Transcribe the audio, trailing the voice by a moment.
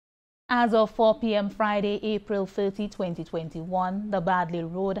As of 4 p.m. Friday, April 30, 2021, the Barre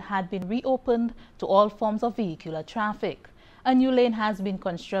Road had been reopened to all forms of vehicular traffic. A new lane has been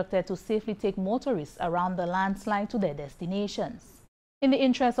constructed to safely take motorists around the landslide to their destinations. In the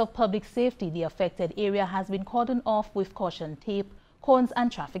interest of public safety, the affected area has been cordoned off with caution tape, cones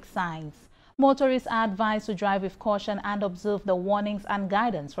and traffic signs. Motorists are advised to drive with caution and observe the warnings and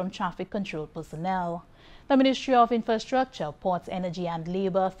guidance from traffic control personnel. The Ministry of Infrastructure, Ports, Energy and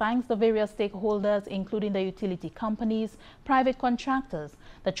Labour thanks the various stakeholders, including the utility companies, private contractors,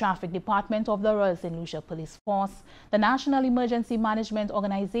 the Traffic Department of the Royal St. Lucia Police Force, the National Emergency Management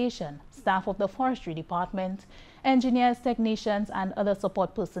Organization, staff of the Forestry Department, engineers, technicians and other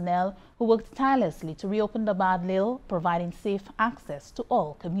support personnel who worked tirelessly to reopen the Barre, providing safe access to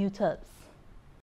all commuters.